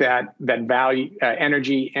 we think that value,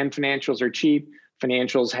 energy and financials are cheap.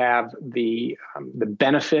 Financials have the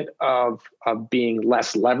benefit of being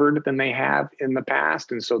less levered than they have in the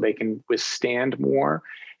past, and so they can withstand more.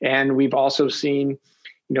 And we've also seen,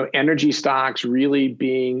 energy stocks really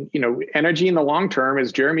being, energy in the long term,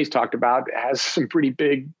 as Jeremy's talked about, has some pretty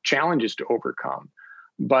big challenges to overcome.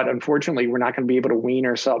 But unfortunately, we're not going to be able to wean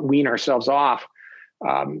ourselves off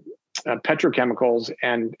petrochemicals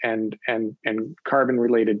and carbon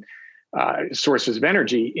related sources of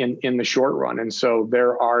energy in the short run. And so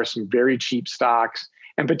there are some very cheap stocks,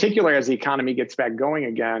 and particularly as the economy gets back going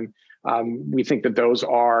again, we think that those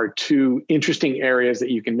are two interesting areas that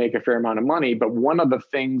you can make a fair amount of money. But one of the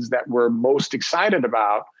things that we're most excited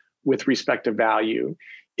about with respect to value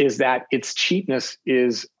is that its cheapness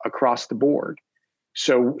is across the board.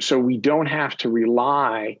 So we don't have to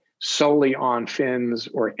rely solely on fins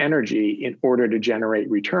or energy in order to generate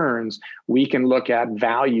returns. We can look at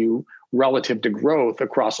value relative to growth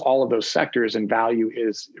across all of those sectors, and value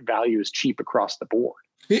is cheap across the board.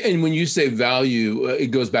 And when you say value,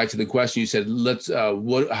 it goes back to the question you said,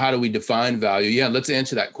 how do we define value? Yeah, let's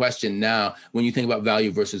answer that question now. When you think about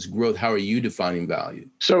value versus growth, how are you defining value?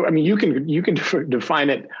 So, you can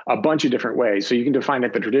define it a bunch of different ways. So you can define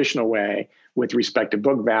it the traditional way with respect to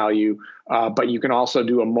book value, but you can also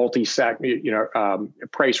do a multi-price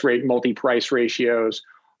ratios,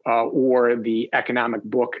 or the economic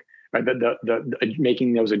book. The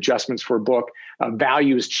making those adjustments for book.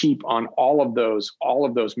 Value is cheap on all of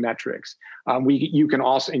those metrics. You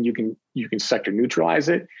can sector neutralize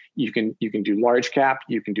it. You can do large cap.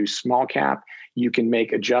 You can do small cap. You can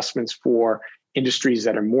make adjustments for industries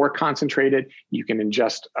that are more concentrated. You can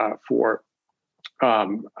adjust for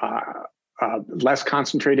less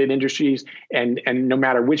concentrated industries. And no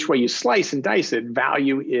matter which way you slice and dice it,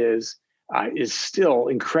 value is still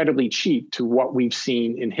incredibly cheap to what we've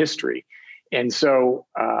seen in history. And so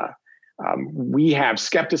we have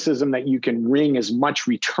skepticism that you can wring as much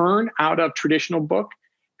return out of traditional book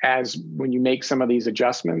as when you make some of these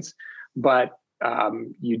adjustments. But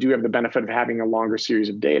you do have the benefit of having a longer series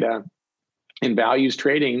of data, and values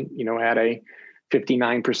trading, at a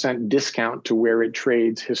 59% discount to where it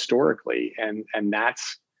trades historically. And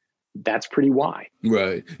that's pretty wide.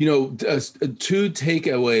 Right. Two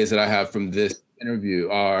takeaways that I have from this interview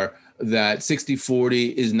are that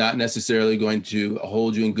 60-40 is not necessarily going to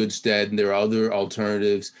hold you in good stead. And there are other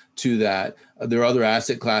alternatives to that. There are other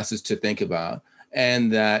asset classes to think about.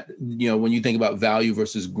 And that, when you think about value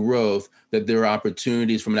versus growth, that there are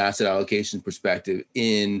opportunities from an asset allocation perspective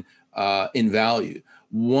in value.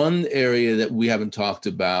 One area that we haven't talked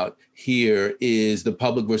about here is the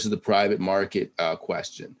public versus the private market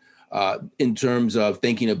question. In terms of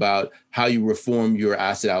thinking about how you reform your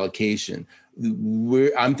asset allocation.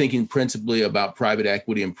 I'm thinking principally about private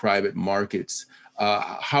equity and private markets.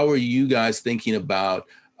 How are you guys thinking about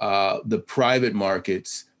the private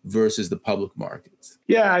markets versus the public markets?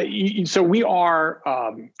 Yeah, so we are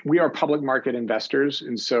public market investors,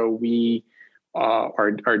 and so we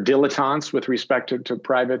are dilettantes with respect to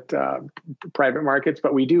private markets,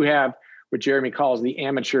 but we do have what Jeremy calls the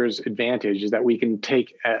amateur's advantage, is that we can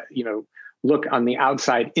take, look on the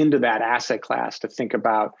outside into that asset class to think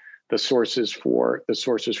about the sources for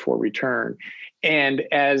return. And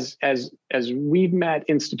as we've met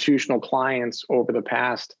institutional clients over the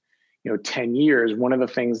past, 10 years, one of the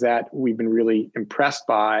things that we've been really impressed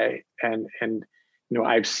by and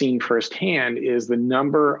I've seen firsthand is the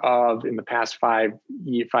number of, in the past 5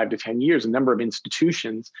 to 10 years, a number of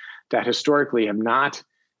institutions that historically have not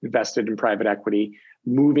invested in private equity,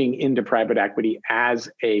 moving into private equity as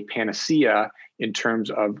a panacea in terms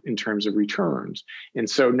of returns. And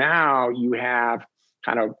so now you have,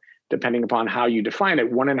 kind of, depending upon how you define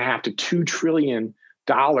it, $1.5 to $2 trillion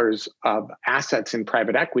of assets in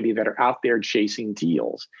private equity that are out there chasing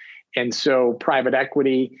deals. And so private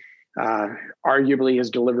equity arguably has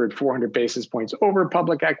delivered 400 basis points over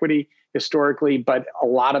public equity historically, but a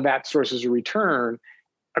lot of that sources of return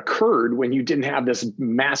occurred when you didn't have this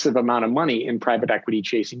massive amount of money in private equity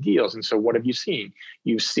chasing deals. And so what have you seen?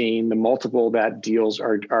 You've seen the multiple that deals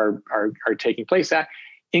are taking place at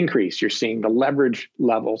increase. You're seeing the leverage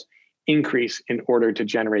levels increase in order to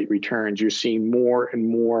generate returns. You're seeing more and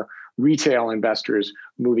more retail investors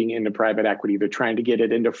moving into private equity. They're trying to get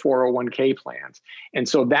it into 401k plans. And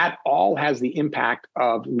so that all has the impact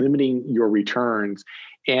of limiting your returns.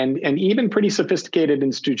 And even pretty sophisticated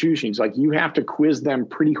institutions, like you have to quiz them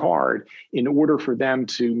pretty hard in order for them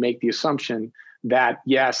to make the assumption that,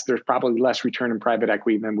 yes, there's probably less return in private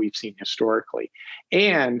equity than we've seen historically.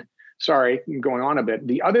 And sorry, I'm going on a bit.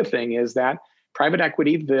 The other thing is that private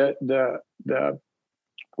equity, the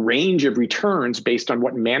range of returns based on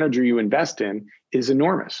what manager you invest in is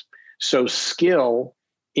enormous. So skill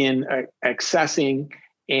in accessing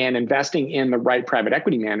and investing in the right private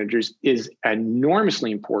equity managers is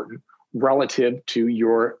enormously important relative to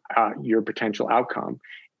your potential outcome.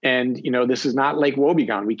 And this is not Lake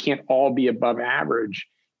Wobegon. We can't all be above average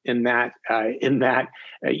in that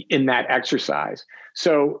exercise.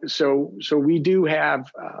 So we do have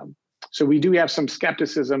some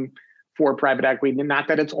skepticism for private equity. Not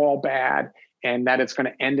that it's all bad and that it's going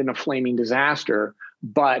to end in a flaming disaster,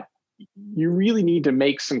 but you really need to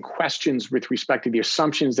make some questions with respect to the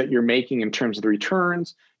assumptions that you're making in terms of the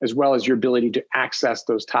returns, as well as your ability to access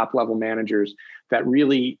those top level managers that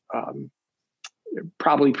really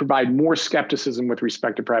probably provide more skepticism with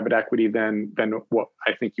respect to private equity than what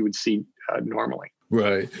I think you would see normally.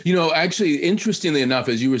 Right. Actually, interestingly enough,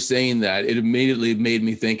 as you were saying that, it immediately made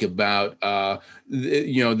me think about,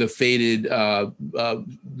 the fated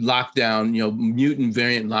lockdown, mutant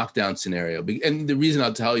variant lockdown scenario. And the reason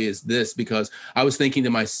I'll tell you is this, because I was thinking to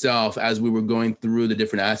myself as we were going through the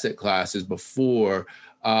different asset classes before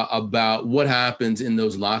about what happens in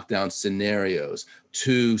those lockdown scenarios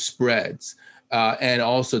to spreads. And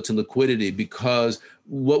also to liquidity, because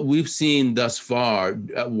what we've seen thus far,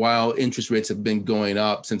 while interest rates have been going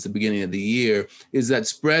up since the beginning of the year, is that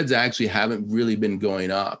spreads actually haven't really been going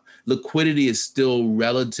up. Liquidity is still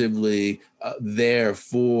relatively there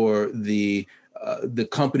for the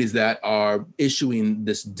companies that are issuing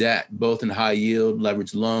this debt, both in high yield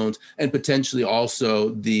leveraged loans and potentially also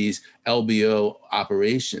these LBO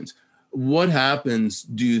operations. What happens,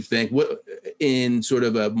 do you think, in sort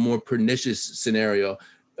of a more pernicious scenario,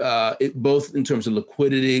 both in terms of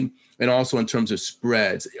liquidity and also in terms of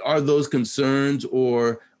spreads? Are those concerns,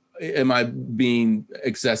 or am I being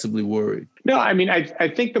excessively worried? No, I mean, I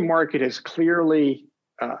think the market has clearly,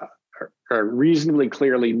 or reasonably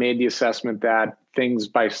clearly made the assessment that things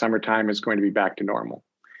by summertime is going to be back to normal.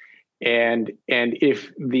 And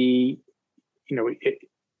if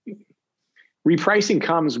repricing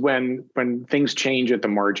comes when things change at the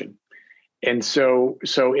margin. And so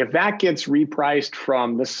if that gets repriced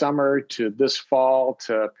from this summer to this fall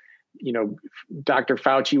to, Dr.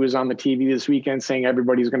 Fauci was on the TV this weekend saying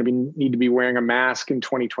everybody's going to need to be wearing a mask in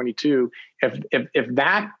 2022. If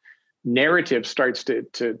that narrative starts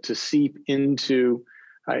to seep into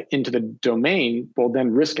the domain, well,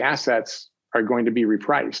 then risk assets are going to be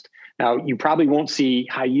repriced. Now, you probably won't see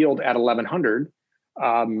high yield at 1100.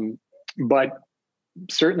 But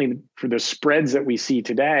certainly for the spreads that we see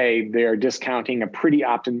today, they're discounting a pretty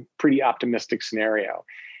optimistic scenario.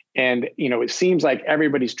 And, it seems like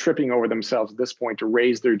everybody's tripping over themselves at this point to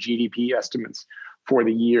raise their GDP estimates for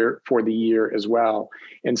the year as well.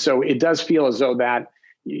 And so it does feel as though that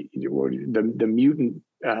the mutant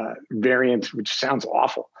variant, which sounds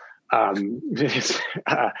awful, that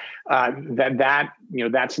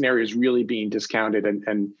scenario is really being discounted.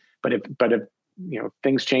 But if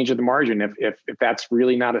things change at the margin, if that's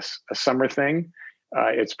really not a summer thing,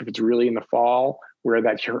 if it's really in the fall where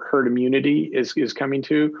that herd immunity is coming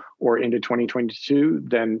to, or into 2022,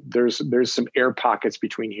 then there's some air pockets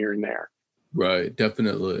between here and there. Right,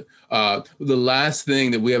 definitely. The last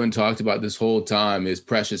thing that we haven't talked about this whole time is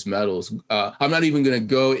precious metals. I'm not even going to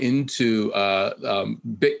go into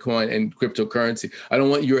Bitcoin and cryptocurrency. I don't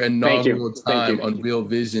want your inaugural time on Real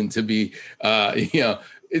Vision to be,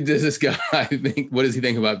 does this guy what does he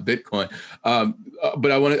think about Bitcoin?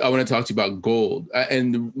 But I want to talk to you about gold.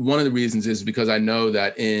 And one of the reasons is because I know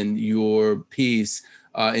that in your piece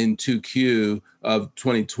in 2Q of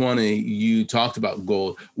 2020, you talked about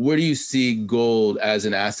gold. Where do you see gold as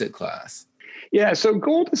an asset class? Yeah, so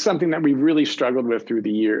gold is something that we've really struggled with through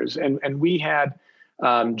the years. And we had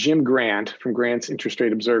Jim Grant from Grant's Interest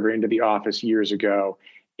Rate Observer into the office years ago.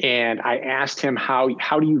 And I asked him, how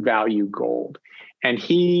do you value gold? And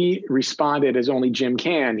he responded as only Jim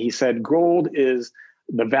can. He said, gold is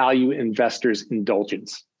the value investor's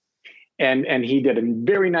indulgence. And he did a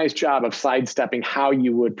very nice job of sidestepping how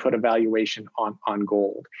you would put a valuation on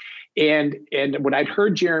gold. And what I'd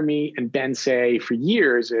heard Jeremy and Ben say for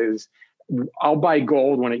years is, I'll buy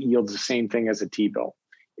gold when it yields the same thing as a T-bill.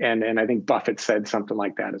 And I think Buffett said something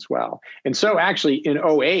like that as well. And so actually in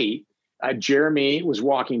 2008, Jeremy was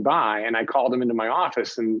walking by, and I called him into my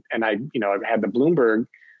office, and I had the Bloomberg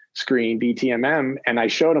screen, BTMM, and I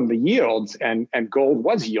showed him the yields, and gold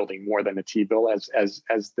was yielding more than a T-bill as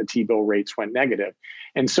the T-bill rates went negative.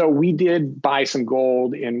 And so we did buy some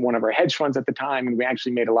gold in one of our hedge funds at the time, and we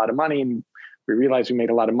actually made a lot of money. And we realized we made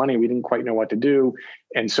a lot of money. We didn't quite know what to do.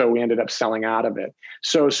 And so we ended up selling out of it.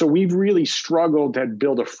 So we've really struggled to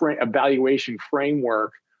build a valuation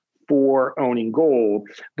framework for owning gold.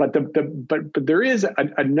 But there is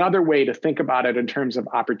another way to think about it in terms of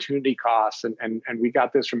opportunity costs. And we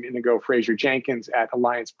got this from Inigo Fraser-Jenkins at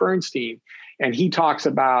AllianceBernstein. And he talks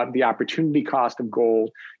about the opportunity cost of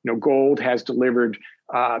gold. Gold has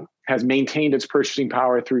has maintained its purchasing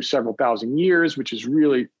power through several thousand years, which is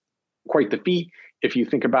really quite the feat if you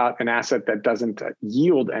think about an asset that doesn't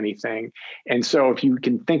yield anything. And so if you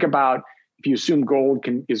assume gold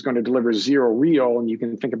is going to deliver zero real, and you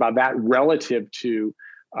can think about that relative to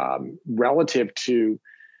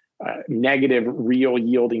negative real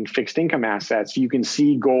yielding fixed income assets, you can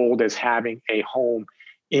see gold as having a home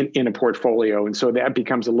in a portfolio. And so that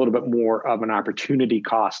becomes a little bit more of an opportunity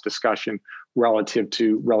cost discussion relative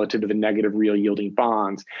to the negative real yielding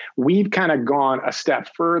bonds. We've kind of gone a step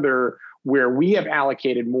further where we have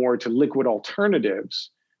allocated more to liquid alternatives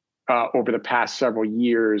over the past several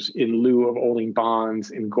years in lieu of owning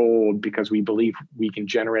bonds and gold, because we believe we can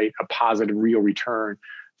generate a positive real return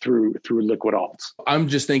through liquid alts. I'm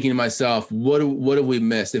just thinking to myself, what have we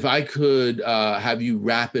missed? If I could have you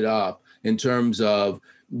wrap it up in terms of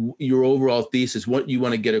your overall thesis, what you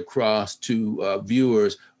want to get across to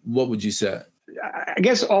viewers, what would you say? I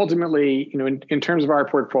guess ultimately, in terms of our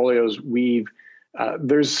portfolios,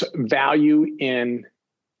 there's value in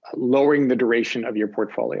lowering the duration of your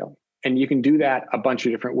portfolio. And you can do that a bunch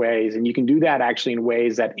of different ways. And you can do that actually in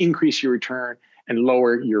ways that increase your return and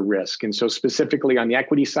lower your risk. And so specifically on the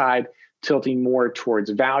equity side, tilting more towards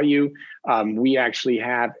value, we actually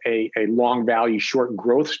have a long value, short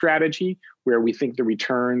growth strategy where we think the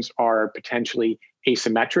returns are potentially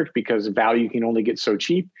asymmetric because value can only get so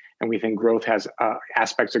cheap. And we think growth has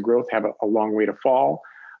aspects of growth have a long way to fall.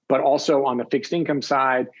 But also on the fixed income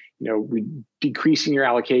side, decreasing your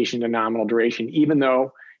allocation to nominal duration, even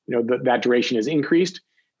though that duration has increased,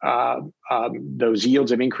 those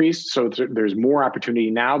yields have increased. So there's more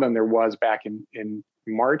opportunity now than there was back in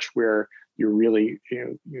March, where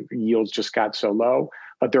yields just got so low.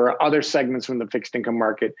 But there are other segments from the fixed income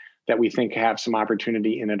market that we think have some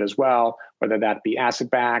opportunity in it as well, whether that be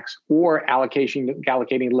asset backs or allocating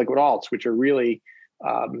liquid alts, which are really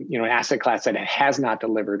an asset class that has not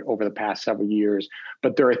delivered over the past several years.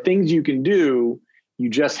 But there are things you can do. You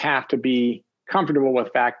just have to be comfortable with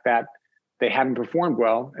the fact that they haven't performed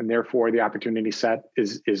well, and therefore the opportunity set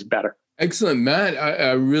is better. Excellent, Matt.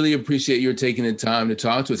 I really appreciate your taking the time to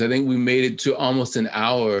talk to us. I think we made it to almost an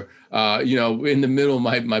hour. In the middle,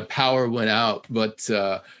 my power went out, but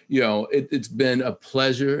it's been a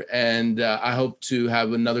pleasure, and I hope to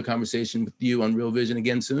have another conversation with you on Real Vision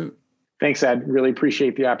again soon. Thanks, Ed. Really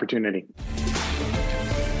appreciate the opportunity.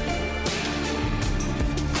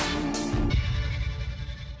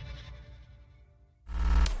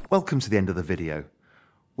 Welcome to the end of the video.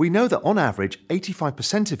 We know that on average,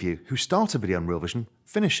 85% of you who start a video on Real Vision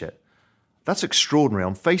finish it. That's extraordinary.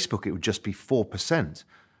 On Facebook, it would just be 4%.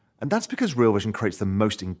 And that's because Real Vision creates the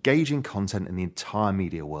most engaging content in the entire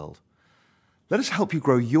media world. Let us help you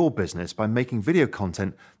grow your business by making video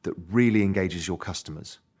content that really engages your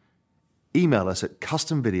customers. Email us at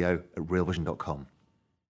customvideo@realvision.com.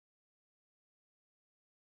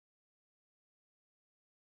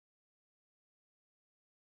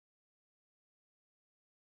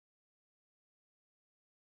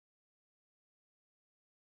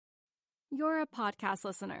 You're a podcast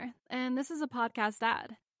listener, and this is a podcast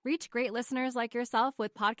ad. Reach great listeners like yourself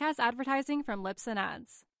with podcast advertising from Libsyn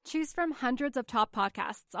Ads. Choose from hundreds of top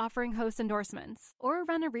podcasts offering host endorsements, or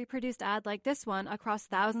run a reproduced ad like this one across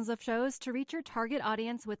thousands of shows to reach your target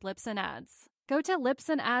audience with Libsyn Ads. Go to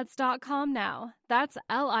libsynads.com now. That's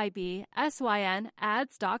LIBSYN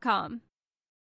ads.com.